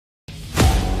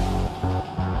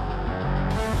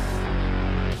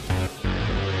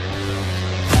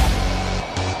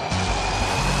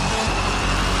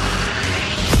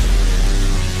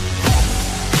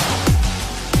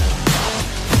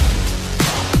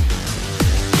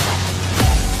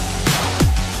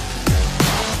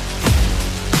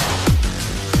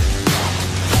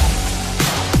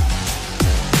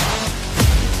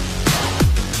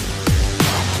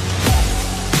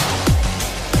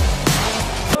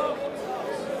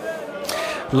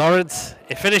Lawrence,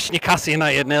 it finished Newcastle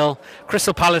United 0,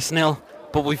 Crystal Palace 0,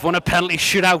 but we've won a penalty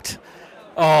shootout.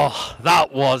 Oh,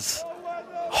 that was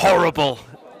horrible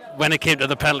when it came to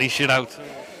the penalty shootout.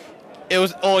 It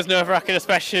was always nerve-wracking,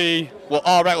 especially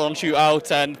our record on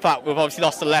shootout, and the fact we've obviously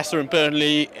lost to Leicester and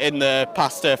Burnley in the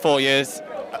past 4 years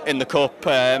in the Cup.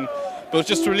 But it was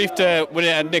just a relief to win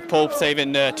it, and Nick Pope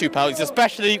saving 2 penalties,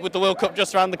 especially with the World Cup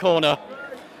just around the corner.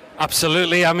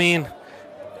 Absolutely, I mean,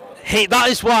 that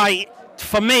is why,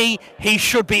 for me, he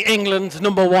should be England's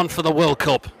 #1 for the World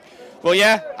Cup. Well,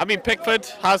 yeah, I mean, Pickford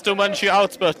has done one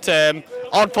shootouts, but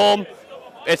on form,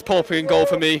 it's Pope in goal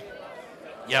for me.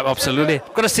 Yeah, absolutely.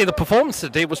 I've got to say the performance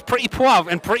today was pretty poor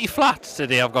and pretty flat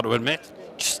today, I've got to admit.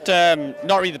 Just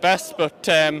not really the best, but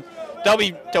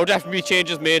there'll definitely be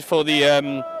changes made for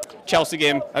the Chelsea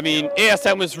game. I mean,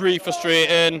 ASM was really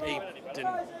frustrating.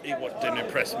 He didn't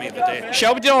impress me today.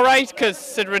 Shelby did all right,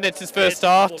 considering it's his first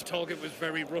start. Target was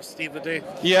very rusty today.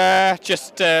 Yeah,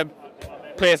 just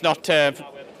players not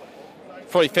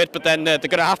fully fit, but then they're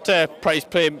going to have to probably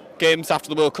play games after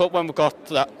the World Cup when we've got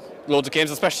loads of games,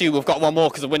 especially we've got one more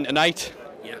because of winter night.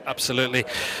 Yeah, absolutely.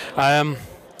 Do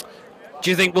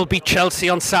you think we'll beat Chelsea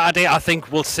on Saturday? I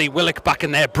think we'll see Willock back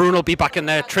in there, Bruno will be back in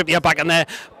there, Trippier back in there,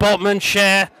 Botman,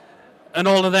 Cher, and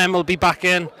all of them will be back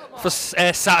in for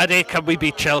Saturday. Can we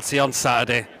beat Chelsea on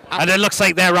Saturday? And it looks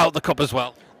like they're out of the Cup as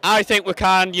well. I think we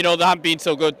can. You know, they haven't been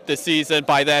so good this season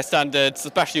by their standards,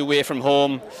 especially away from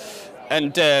home.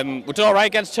 And we're doing all right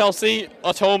against Chelsea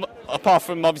at home, apart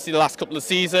from obviously the last couple of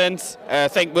seasons. I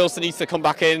think Wilson needs to come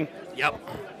back in. Yep.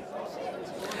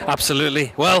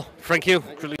 Absolutely. Well, thank you.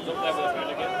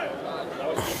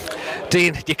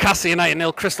 Dean, Newcastle United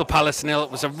 0, Crystal Palace 0.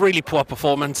 It was a really poor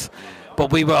performance,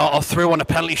 but we were through on a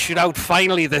penalty shootout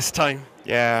finally this time.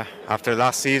 Yeah, after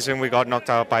last season we got knocked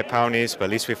out by penalties, but at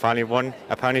least we finally won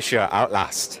a penalty shootout at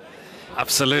last.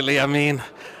 Absolutely. I mean,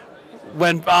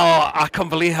 I can't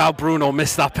believe how Bruno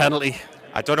missed that penalty.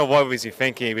 I don't know what was he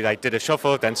thinking. He did a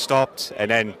shuffle, then stopped,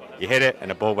 and then he hit it,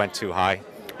 and the ball went too high.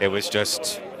 It was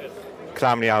just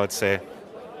calmly, I would say.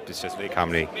 It's just really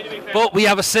calmly. But we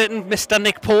have a certain Mr.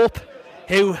 Nick Pope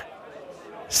who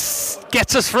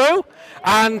gets us through,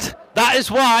 and that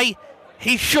is why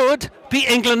he should be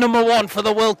England #1 for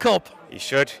the World Cup. He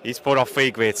should. He's pulled off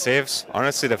 3 great saves.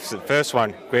 Honestly, the first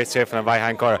one, great save from the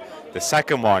right-hand corner. The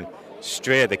second one,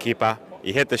 straight at the keeper.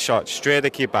 He hit the shot straight at the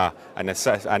keeper, and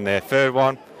the third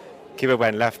one, keeper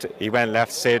went left. He went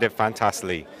left, saved it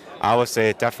fantastically. I would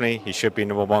say definitely he should be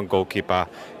 #1 goalkeeper.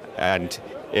 And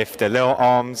if the little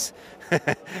arms,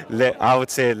 I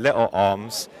would say little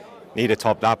arms, need to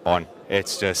top that one.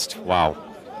 It's just wow.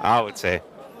 I would say.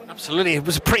 Absolutely, it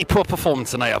was a pretty poor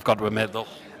performance tonight, I've got to admit, though.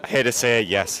 I hate to say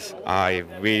yes, I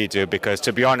really do, because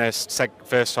to be honest,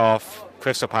 first half,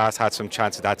 Crystal Palace had some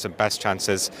chances, had some best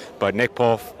chances, but Nick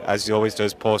Pope, as he always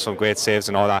does, pulls some great saves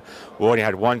and all that. We only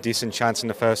had one decent chance in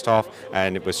the first half,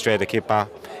 and it was straight at the keeper.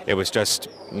 It was just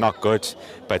not good.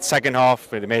 But second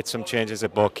half, we made some changes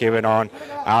at both Kieran on,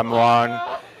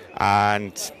 Amron,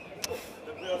 and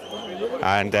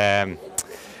a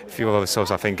few other subs.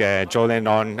 I think Jolene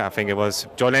on. I think it was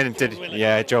Jolene did.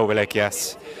 Yeah, Joe Willock.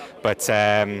 Yes, but.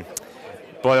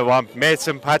 But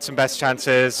had some best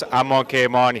chances. Amon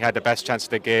came on, he had the best chance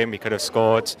of the game, he could have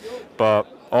scored. But,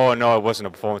 oh no, it wasn't a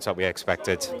performance that we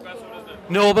expected.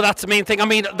 No, but that's the main thing. I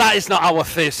mean, that is not our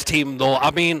first team, though.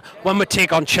 I mean, when we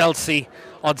take on Chelsea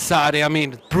on Saturday, I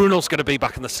mean, Bruno's going to be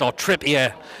back in the start,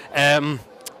 Trippier.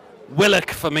 Willock,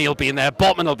 for me, will be in there.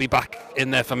 Botman will be back in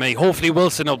there for me. Hopefully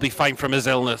Wilson will be fine from his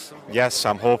illness. Yes,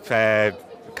 I'm hoping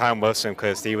Callum Wilson,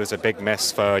 because he was a big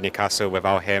miss for Newcastle.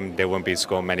 Without him, they wouldn't be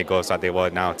scoring many goals that they were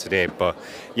now today. But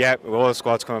yeah, all the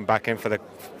squads coming back in for the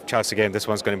Chelsea game. This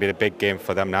one's going to be the big game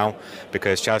for them now,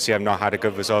 because Chelsea have not had a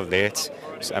good result late,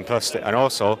 and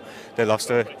also they lost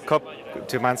the cup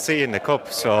to Man City in the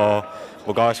cup. So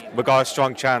we got a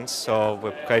strong chance.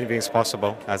 So anything's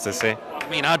possible, as they say. I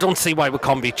mean, I don't see why we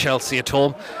can't beat Chelsea at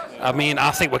home. I mean,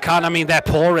 I think we can. I mean, they're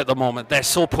poor at the moment. They're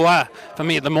so poor for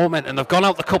me at the moment, and they've gone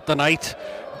out the cup tonight.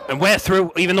 And we're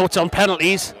through, even though it's on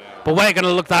penalties, but we're going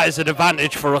to look at that as an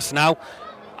advantage for us now.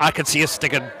 I could see us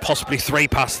sticking possibly 3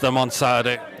 past them on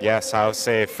Saturday. Yes, I would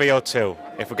say 3 or 2.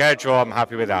 If we get a draw, I'm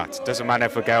happy with that. Doesn't matter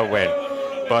if we get a win.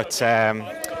 But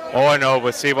all in all,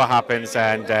 we'll see what happens,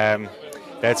 and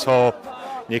let's hope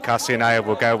Newcastle United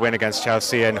will get a win against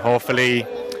Chelsea, and hopefully,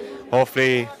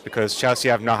 because Chelsea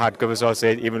have not had good results,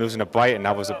 even losing to Brighton,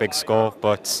 that was a big score.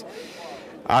 But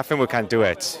I think we can do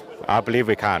it. I believe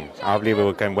we can. I believe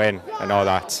we can win and all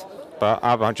that. But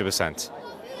I'm 100%.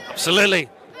 Absolutely.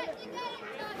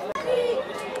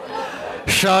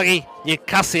 Shaggy,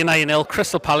 Newcastle United 0,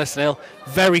 Crystal Palace 0.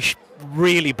 Very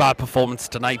really bad performance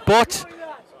tonight. But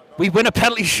we win a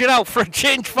penalty shootout for a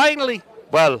change finally.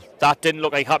 Well, that didn't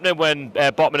look like happening when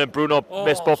Botman and Bruno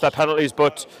missed both their penalties,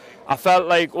 but I felt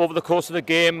like over the course of the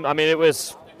game, I mean, it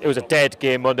was a dead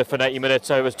game under for 90 minutes,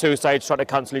 so it was two sides trying to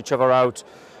cancel each other out.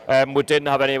 We didn't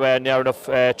have anywhere near enough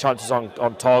chances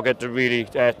on target to really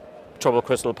trouble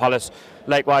Crystal Palace.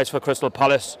 Likewise for Crystal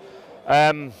Palace.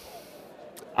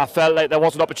 I felt like there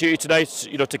was an opportunity tonight,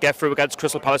 to get through against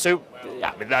Crystal Palace, who,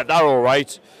 yeah, I mean, they're all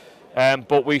right.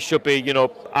 But we should be,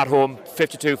 at home,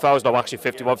 52,000, or actually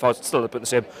 51,000, still about the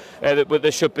same. But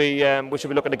we should be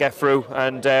looking to get through,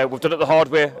 and we've done it the hard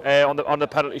way on the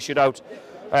penalty shootout.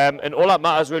 And all that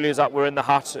matters really is that we're in the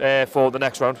hat for the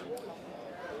next round.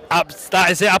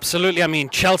 That is it, absolutely. I mean,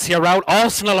 Chelsea are out,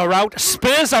 Arsenal are out,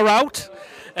 Spurs are out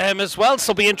as well,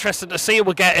 so it'll be interesting to see who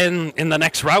we'll get in the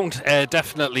next round,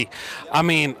 definitely. I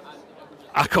mean,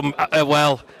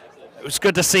 it was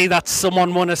good to see that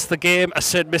someone won us the game. I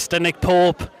said Mr. Nick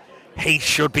Pope, he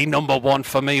should be number one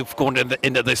for me going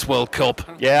into this World Cup.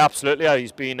 Yeah, absolutely.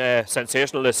 He's been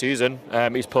sensational this season.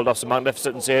 He's pulled off some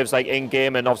magnificent saves, like in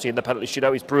game and obviously in the penalty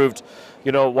shootout. He's proved,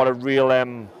 what a real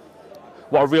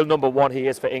number one he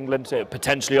is for England. It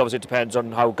potentially, obviously, it depends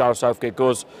on how Gareth Southgate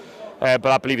goes. But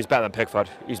I believe he's better than Pickford.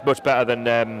 He's much better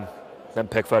than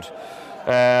Pickford.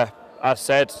 As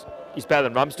said, he's better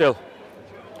than Ramsdale.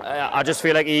 I just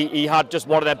feel like he had just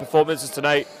one of their performances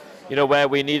tonight, where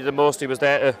we needed the most. He was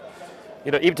there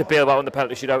to, even to bail out on the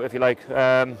penalty shootout, if you like.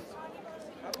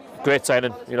 Great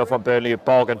signing, from Burnley, a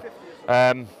bargain.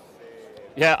 I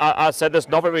said there's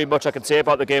not really much I can say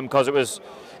about the game because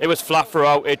it was flat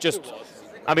throughout.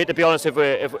 I mean, to be honest, if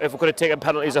we could have taken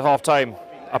penalties at half time,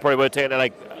 I probably would have taken it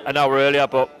like an hour earlier,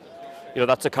 but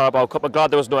that's a Carabao Cup. I'm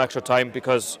glad there was no extra time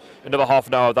because another half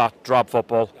an hour of that drab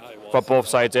football from both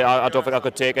sides, I don't think I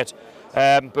could take it.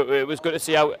 But it was good to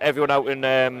see everyone out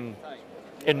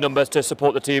in numbers to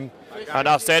support the team. And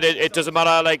I said it doesn't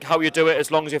matter like how you do it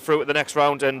as long as you're through at the next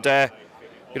round. And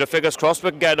fingers crossed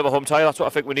we can get another home tie. That's what I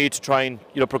think we need to try and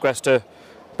progress to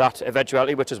that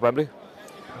eventuality, which is Wembley.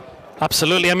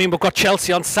 Absolutely. I mean, we've got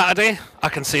Chelsea on Saturday. I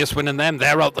can see us winning them.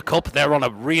 They're out the cup. They're on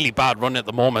a really bad run at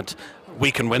the moment.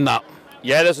 We can win that.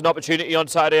 Yeah, there's an opportunity on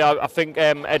Saturday. I think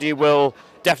Eddie will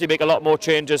definitely make a lot more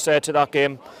changes to that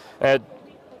game. The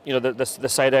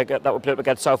side that will play up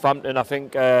against Southampton, I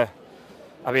think. You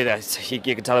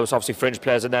can tell there was obviously fringe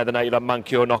players in there the night.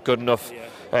 Mancure not good enough.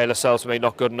 Lascelles for me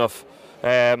not good enough.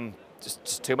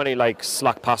 Just too many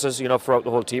slack passes, throughout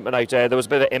the whole team tonight. There was a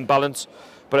bit of imbalance.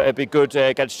 But it'd be good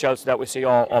against Chelsea that we see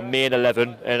our main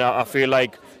 11, and I feel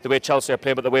like the way Chelsea are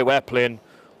playing, but the way we're playing,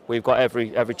 we've got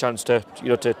every chance to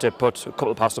put a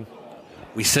couple past them.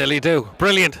 We certainly do.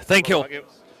 Brilliant. Thank you. Thank you.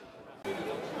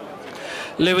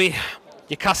 Louis,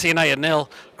 Newcastle United 0,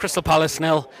 Crystal Palace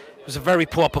 0. It was a very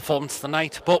poor performance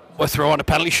tonight, but we're through on a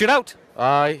penalty shootout.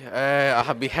 Aye, I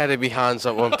had my head in my hands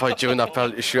at one point during that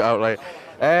penalty shootout.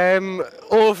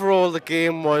 Overall, the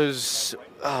game was.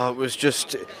 It was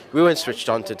just, we weren't switched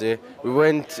on today. We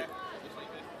weren't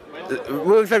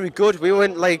very good. We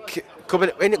weren't coming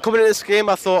into this game.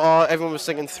 I thought, everyone was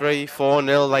thinking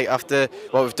 3-4-0 after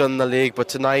what we've done in the league. But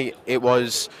tonight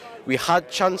we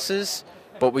had chances,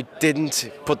 but we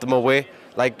didn't put them away.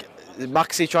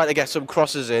 Maxi tried to get some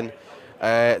crosses in.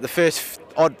 The first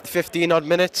 15 odd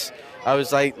minutes, I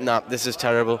was like, nah, this is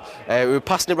terrible. We were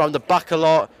passing it around the back a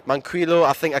lot. Manquillo,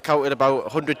 I think I counted about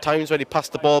 100 times when he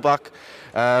passed the ball back.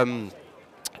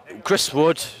 Chris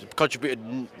Wood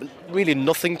contributed really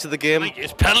nothing to the game.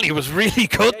 His penalty was really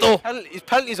good, though. His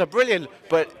penalties are brilliant,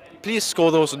 but please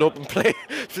score those in open play.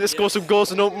 Please score some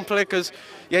goals in open play, because,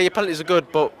 yeah, your penalties are good,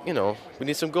 but, we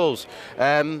need some goals.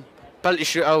 Penalty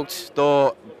shootout,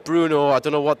 though, Bruno, I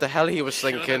don't know what the hell he was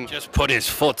thinking. Just put his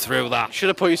foot through that. Should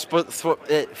have put his foot through.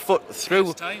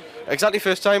 First time. Exactly,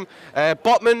 first time.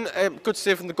 Botman, good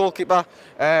save from the goalkeeper.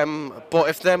 But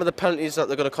if them are the penalties that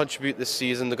they're going to contribute this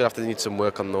season, they're going to have to need some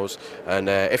work on those. And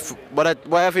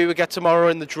whatever we get tomorrow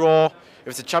in the draw, if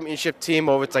it's a championship team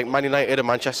or if it's like Man United or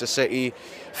Manchester City,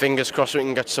 fingers crossed we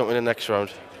can get something in the next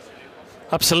round.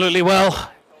 Absolutely.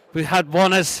 Well, we had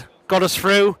one has got us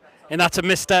through, and that's a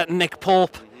Mr. Nick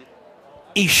Pope.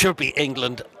 He should be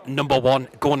England number one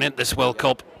going into this World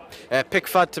Cup.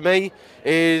 Pickford, to me,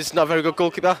 is not a very good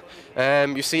goalkeeper.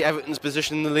 You see Everton's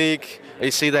position in the league.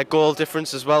 You see their goal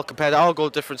difference as well, compared to our goal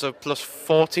difference of plus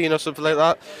 14 or something like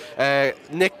that.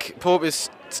 Nick Pope is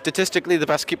statistically the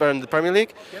best keeper in the Premier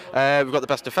League. We've got the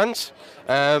best defence.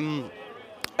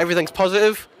 Everything's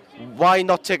positive. Why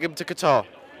not take him to Qatar?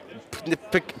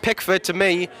 Pickford, to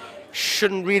me,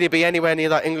 shouldn't really be anywhere near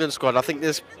that England squad. I think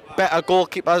there's better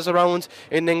goalkeepers around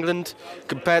in England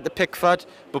compared to Pickford,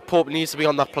 but Pope needs to be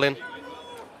on that plane.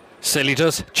 Certainly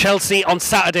does. Chelsea on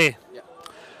Saturday.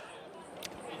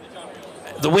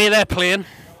 The way they're playing,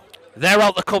 they're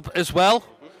out the cup as well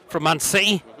from Man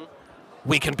City.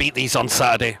 We can beat these on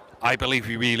Saturday. I believe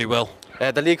we really will.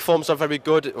 The league forms are very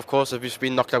good, of course, if we've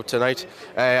been knocked out tonight.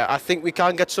 I think we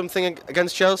can get something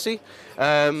against Chelsea.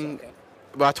 We're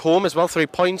at home as well, 3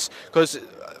 points, because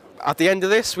at the end of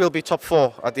this, we'll be top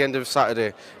 4 at the end of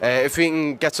Saturday. If we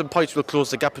can get some points, we'll close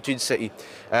the gap between City.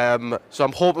 So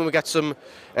I'm hoping we get some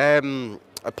 3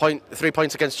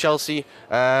 points against Chelsea.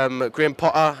 Graham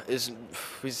Potter his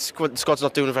squad's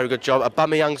not doing a very good job.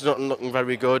 Aubameyang's not looking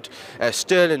very good.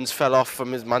 Sterling's fell off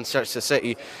from his Manchester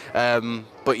City.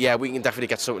 But yeah, we can definitely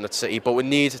get something at City. But we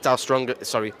need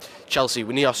Chelsea.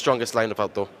 We need our strongest lineup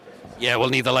out though. Yeah, we'll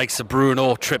need the likes of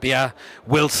Bruno, Trippier,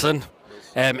 Wilson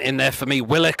in there for me.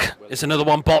 Willock is another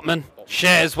one. Botman,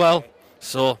 Share as well.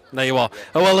 So there you are.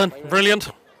 Oh well then, brilliant.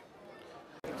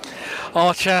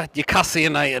 Archer, Newcastle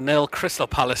United 0, Crystal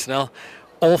Palace 0.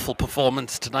 Awful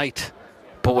performance tonight,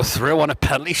 but we're through on a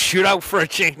penalty shootout for a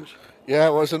change. Yeah,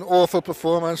 it was an awful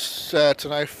performance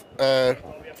tonight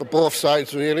for both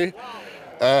sides, really.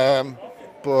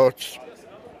 But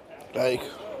like,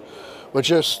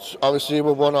 obviously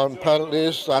we won on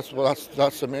penalties. That's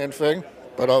the main thing.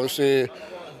 But obviously,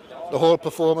 the whole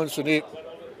performance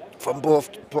from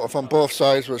both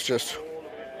sides was just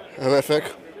horrific.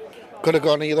 Could have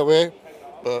gone either way,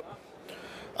 but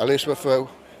at least we're through.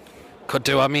 Could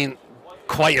do. I mean,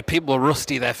 quite a people were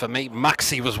rusty there for me.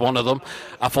 Maxi was one of them.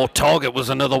 I thought Target was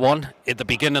another one at the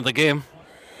beginning of the game.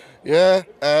 Yeah,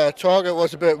 Target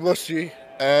was a bit rusty.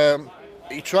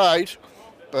 He tried,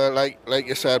 but like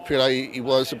you said, Peter, he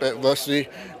was a bit rusty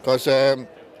because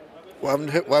we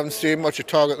haven't seen much of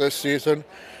Target this season.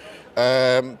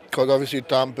 Because obviously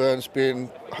Dan Burns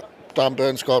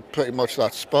got pretty much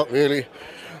that spot really.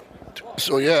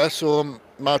 So yeah,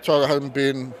 my Target hasn't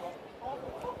been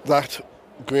that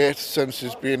great since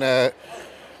he's been.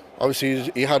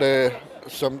 Obviously he had a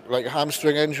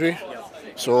hamstring injury.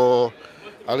 So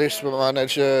at least we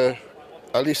managed. At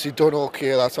least he done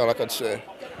okay. That's all I can say.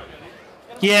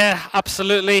 Yeah,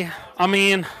 absolutely. I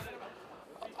mean,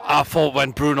 I thought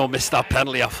when Bruno missed that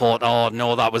penalty, I thought, oh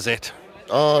no, that was it.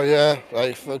 Oh yeah,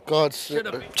 like for God's sake.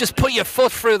 Just put your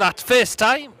foot through that first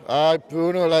time.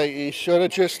 Bruno, he should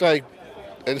have just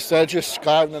instead of just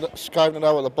skiving it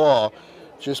out of the bar,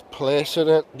 just place it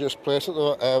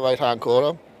the right hand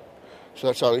corner. So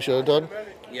that's all he should have done.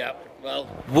 Yeah, well,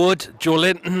 Wood, Joe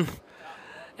Linton,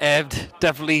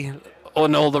 definitely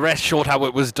on all the rest showed how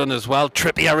it was done as well.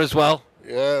 Trippier as well.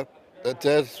 Yeah, it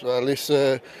did. Well, at least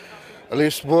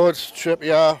Wood,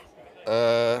 Trippier.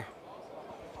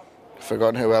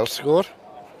 Forgotten who else scored.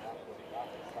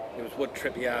 It was Wood,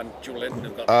 Trippier and Joe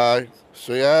Linton.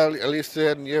 So yeah, at least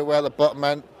they knew where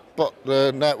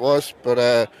the net was, but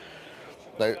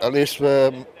at least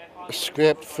we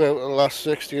scraped through the last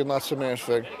 60, and that's the main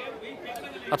thing.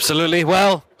 Absolutely.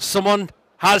 Well, someone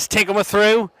has taken us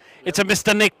through. It's a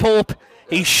Mr. Nick Pope.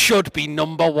 He should be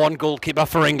 #1 goalkeeper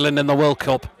for England in the World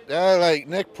Cup. Yeah,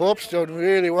 Nick Pope's done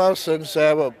really well since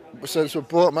we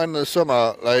brought him in the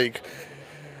summer.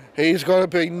 He's got to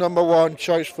be #1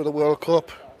 choice for the World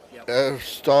Cup.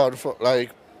 Starting for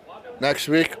next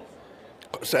week.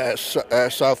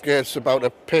 Southgate's about to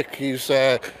pick his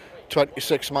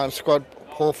 26-man squad,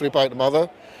 hopefully by tomorrow.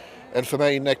 And for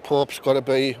me, Nick Pope's got to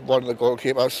be one of the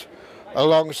goalkeepers,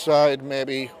 alongside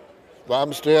maybe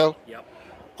Ramsdale. Yep.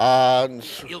 And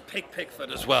he'll pick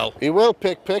Pickford as well. He will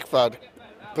pick Pickford,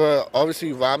 but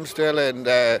obviously Ramsdale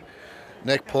and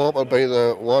Nick Pope will be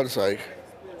the ones.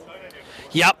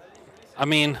 Yep. I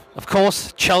mean, of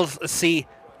course, Chelsea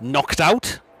knocked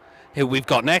out, who we've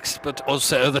got next, but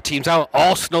also other teams out.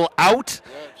 Arsenal out.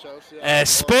 Yeah, Chelsea out.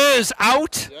 Spurs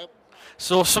out. Yep.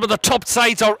 So some of the top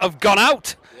sides have gone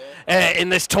out in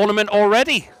this tournament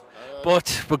already.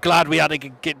 But we're glad we had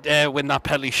to win that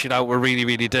penalty shootout. We really,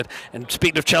 really did. And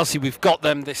speaking of Chelsea, we've got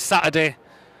them this Saturday.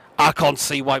 I can't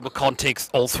see why we can't take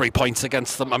all 3 points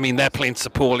against them. I mean, they're playing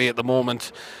so poorly at the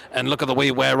moment. And look at the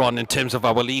way we're on in terms of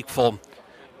our league form.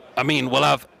 I mean, we'll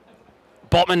have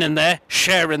Botman in there,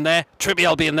 Share in there, Trippier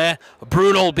will be in there,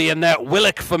 Bruno will be in there,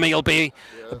 Willock for me will be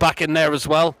back in there as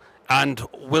well. And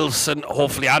Wilson,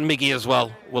 hopefully, and Miggy as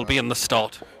well, will be in the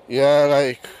start.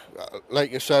 Yeah,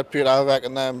 like you said, Peter, I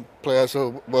reckon them players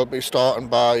will be starting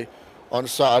on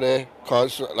Saturday,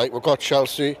 because we've got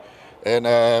Chelsea,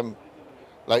 and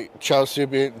Chelsea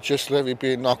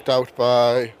being knocked out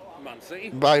by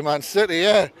Man City,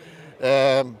 yeah.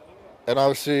 And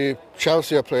obviously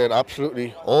Chelsea are playing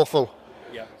absolutely awful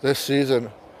this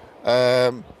season.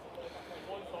 But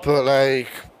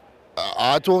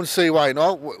I don't see why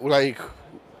not.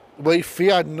 we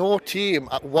fear no team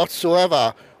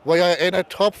whatsoever. We are in a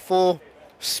top 4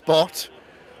 spot.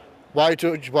 Why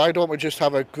don't we just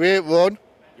have a great run?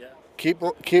 Yeah.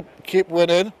 Keep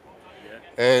winning,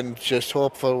 and just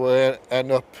hope we'll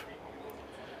end up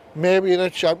maybe in a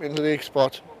Champions League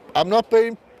spot. I'm not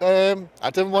being. I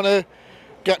didn't want to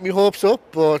get my hopes up,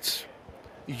 but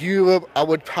Europe, I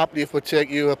would happily if we take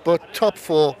Europe. But top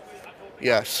 4,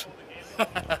 yes.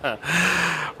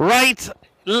 Right,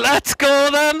 let's go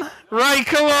then. Right,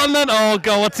 come on then. Oh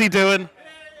God, what's he doing?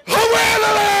 Away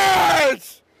the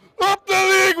lads! Up the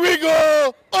league we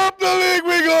go! Up the league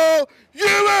we go!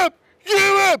 Europe!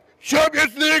 Europe!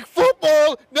 Champions League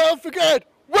football! Never forget!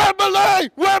 Wembley!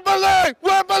 Wembley!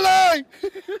 Wembley!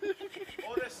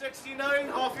 Order 69,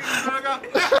 half-eaten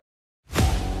burger.